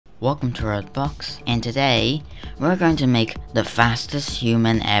welcome to Worldbox, and today we're going to make the fastest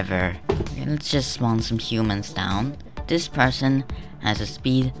human ever. Okay, let's just spawn some humans down. This person has a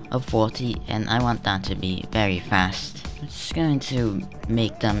speed of 40 and I want that to be very fast. I'm just going to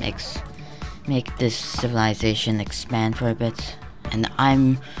make them make this civilization expand for a bit, and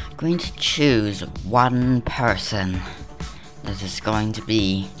I'm going to choose one person that is going to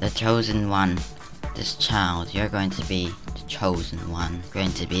be the chosen one. This child, you're going to be the chosen one.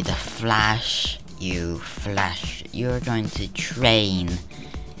 Going to be the Flash. You Flash. You're going to train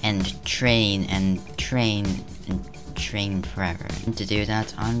and train and train and train forever. And to do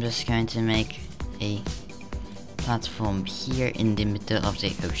that, I'm just going to make a platform here in the middle of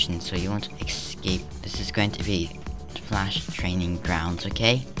the ocean so you won't escape. This is going to be Flash training grounds,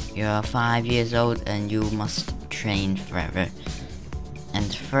 okay? You're 5 years old and you must train forever.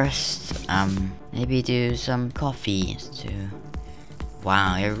 And first, maybe do some coffee too.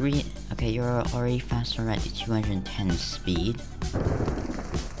 Wow, you're already fast already, 210 speed.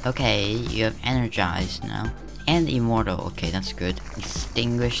 Okay, you have energized now. And immortal, okay, that's good.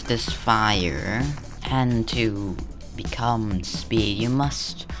 Extinguish this fire. And to become speed, you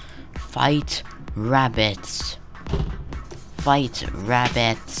must fight rabbits. Fight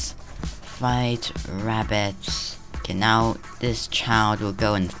rabbits. Fight rabbits. Okay, now this child will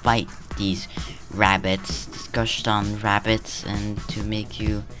go and fight these rabbits, these gosh darn rabbits, and to make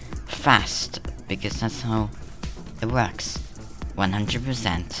you fast, because that's how it works.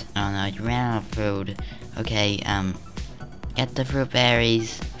 100%. Oh no, you ran out of food. Okay, get the fruit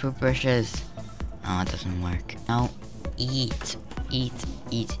berries, fruit bushes. Oh, it doesn't work. Now, eat. Eat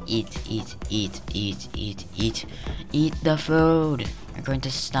the food. You're going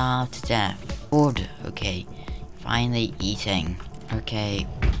to starve to death. Food, okay. Finally eating. Okay,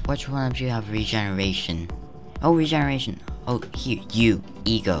 which one of you have regeneration? Oh, regeneration. Oh, here, you.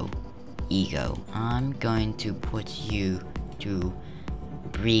 Ego. I'm going to put you to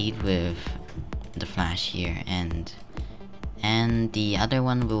breed with the Flash here, and the other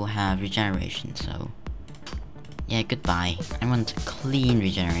one will have regeneration, so yeah, goodbye. I want clean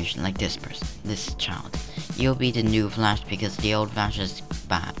regeneration like this person, this child. You'll be the new Flash because the old Flash is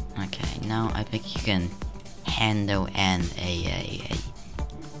bad. Okay, now I think you can handle and a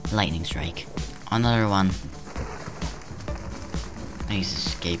lightning strike. Another one. Oh, he's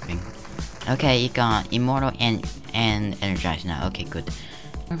escaping. Okay, you got immortal and energized now. Okay, good.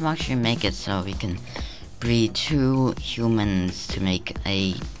 We'll actually make it so we can breed 2 humans to make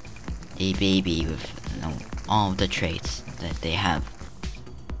a baby with, you know, all the traits that they have.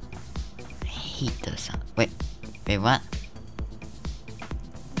 I hate those sounds. Wait, what?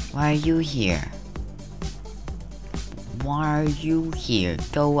 Why are you here? Why are you here?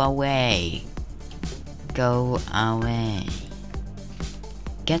 Go away. Go away.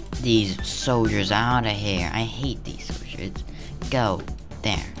 Get these soldiers out of here. I hate these soldiers. Go.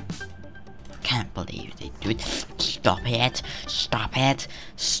 There. Can't believe they do it. Stop it. Stop it.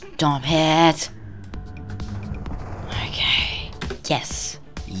 Stop it. Okay. Yes.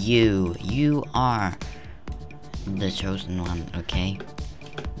 You are the chosen one, okay?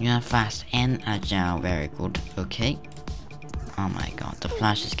 You're fast and agile. Very good. Okay. Oh my god, the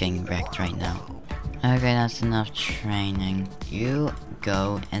Flash is getting wrecked right now. Okay, that's enough training. You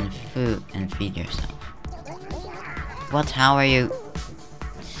go and feed yourself. What? How are you?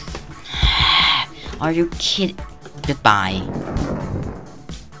 Are you kidding? Goodbye.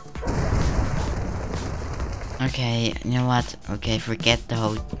 Okay, you know what? Okay, forget the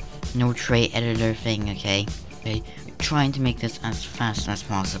whole no trait editor thing, okay? Okay, we're trying to make this as fast as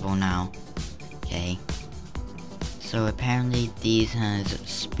possible now. Okay. So apparently these has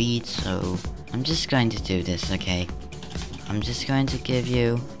speed, so I'm just going to do this, okay? I'm just going to give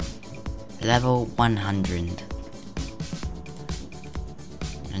you level 100.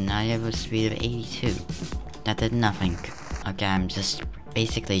 And now you have a speed of 82. That did nothing. Okay, I'm just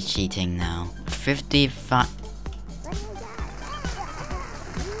basically cheating now. 55.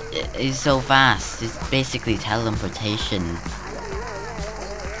 It's so fast. It's basically teleportation.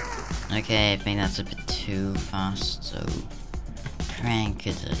 Okay, I think that's a bit too fast, so crank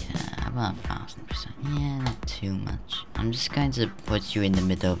it about 1000%. Yeah, not too much. I'm just going to put you in the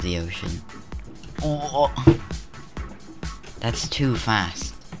middle of the ocean. Oh, that's too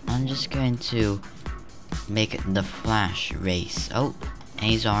fast. I'm just going to make the Flash race. Oh, and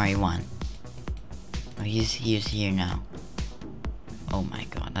he's already won. Oh, he's here now. Oh my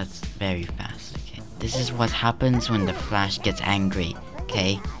god, that's very fast. Okay, this is what happens when the Flash gets angry.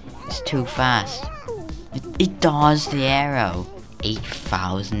 Okay, it's too fast. It dodged the arrow.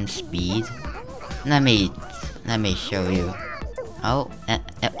 8,000 speed. Let me show you. Oh,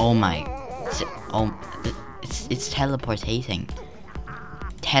 Oh my. Oh, it's teleportating.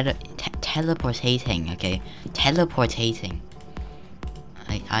 Teleportating, okay? Teleportating.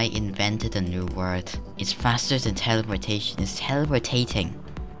 I invented a new word. It's faster than teleportation. It's teleportating.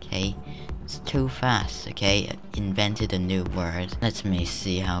 Okay? It's too fast, okay? I invented a new word. Let me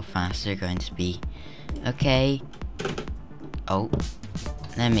see how fast they're going to be. Okay. Oh.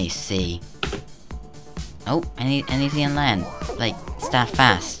 Let me see. Oh, anything on land. Like, it's that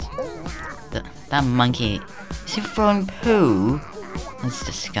fast. That monkey. Is he throwing poo? That's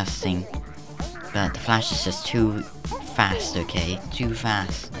disgusting. But the Flash is just too fast, okay? Too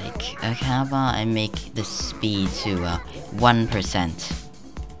fast. Like, okay, how about I make the speed to 1%?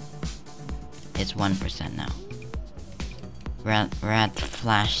 It's 1% now. We're at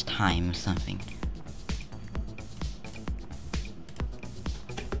Flash time or something.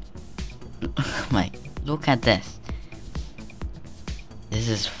 Like, look at this. This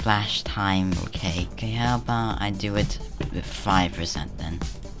is Flash time, okay? Okay, how about I do it with 5% then?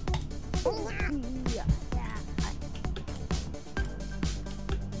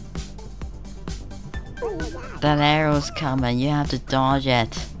 That arrow's coming, you have to dodge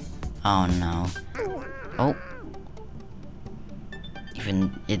it. Oh no. Oh.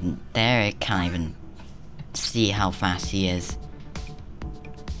 Even in there, it can't even see how fast he is.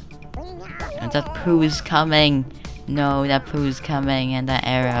 And that poo is coming. No, that poo is coming, and that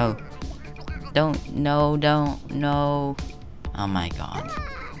arrow. Don't. No. Oh my god.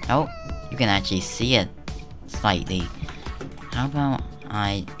 Oh, you can actually see it slightly. How about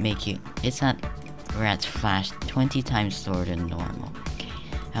I make you? It's at we're at Flash 20 times slower than normal. Okay.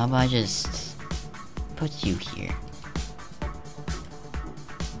 How about I just put you here?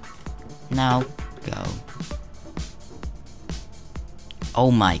 Now go.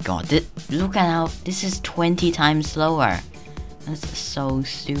 Oh my god, look at how this is 20 times slower. That's so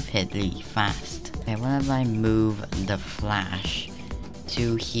stupidly fast. Okay, what if I move the Flash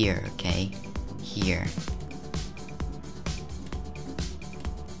to here, okay? Here.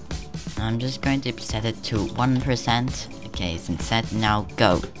 I'm just going to set it to 1%. Okay, it's set, now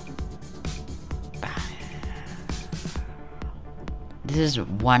go. This is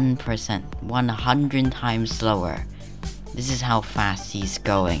 1%, 100 times slower. This is how fast he's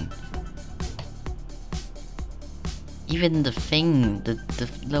going. Even the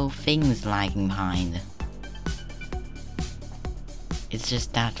little thing's lagging behind. It's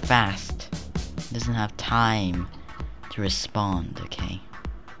just that fast. It doesn't have time to respond, okay?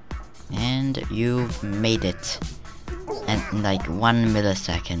 And you've made it. And like 1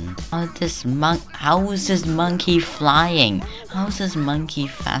 millisecond. How is this monkey flying? How is this monkey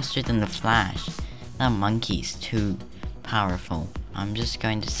faster than the Flash? That monkey's too powerful. I'm just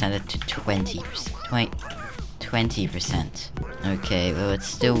going to set it to 20%. 20%. Okay, well it's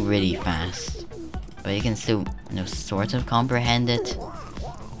still really fast. But you can still, sort of comprehend it.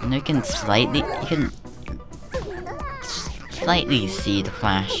 And you can slightly see the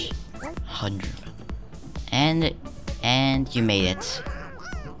Flash. 100. And you made it.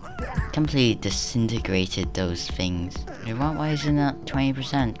 Completely disintegrated those things. Why isn't that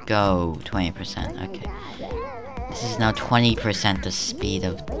 20%? Go, 20%, okay. This is now 20% the speed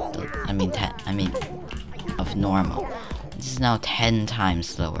of of normal. This is now 10 times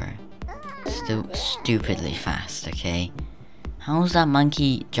slower. Still stupidly fast, okay? How is that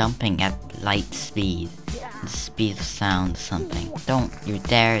monkey jumping at light speed? The speed of sound, something. Don't you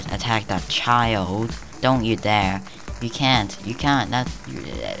dare attack that child. Don't you dare. You can't. You can't.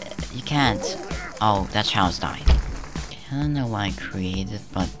 You can't. Oh, that child's died. I don't know why I created,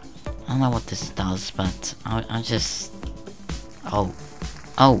 but I don't know what this does, but I'll just. Oh.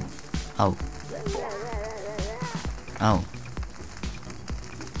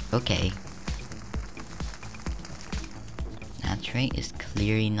 Okay. That trait is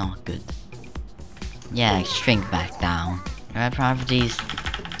clearly not good. Yeah, shrink back down. Red properties.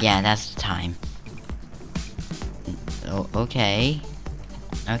 Yeah, that's the time. Oh, okay.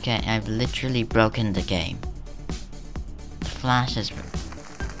 Okay, I've literally broken the game. The Flash is...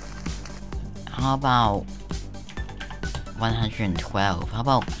 How about 112? How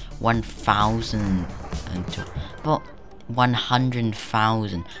about 1,000? How about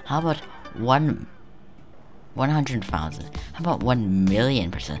 100,000? How about 100,000? How about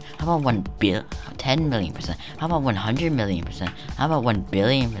 1,000,000%? How about 10,000,000%? How about 100,000,000%? How about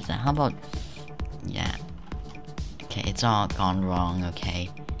 1,000,000,000%? How about... Yeah. Okay, it's all gone wrong, okay?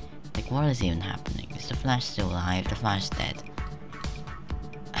 Like, what is even happening? Is the Flash still alive? The Flash dead.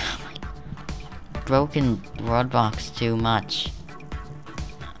 Broken Worldbox too much.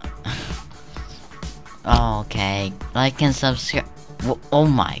 Oh, okay. Like and subscribe. Oh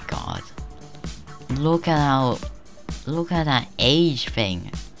my god. Look at that age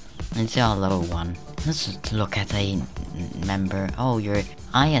thing. It's a level 1. Let's just look at a member. Oh, you're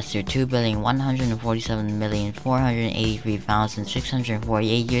yes, you're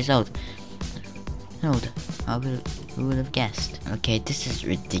 2,147,483,648 years old. Who would have guessed? Okay, this is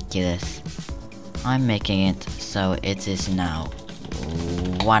ridiculous. I'm making it so it is now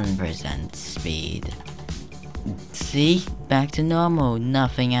 1% speed. See? Back to normal.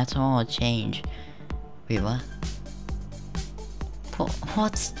 Nothing at all changed. Wait, what?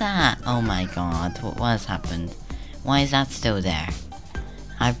 What's that? Oh my god, what has happened? Why is that still there?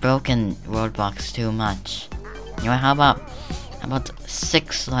 I've broken Worldbox too much. You know, how about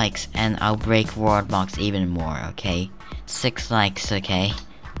 6 likes and I'll break Worldbox even more, okay? 6 likes, okay?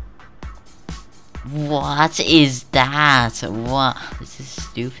 What is that? What? This is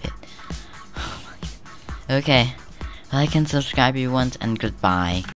stupid. Oh my god. Okay, like and subscribe if you want, and goodbye.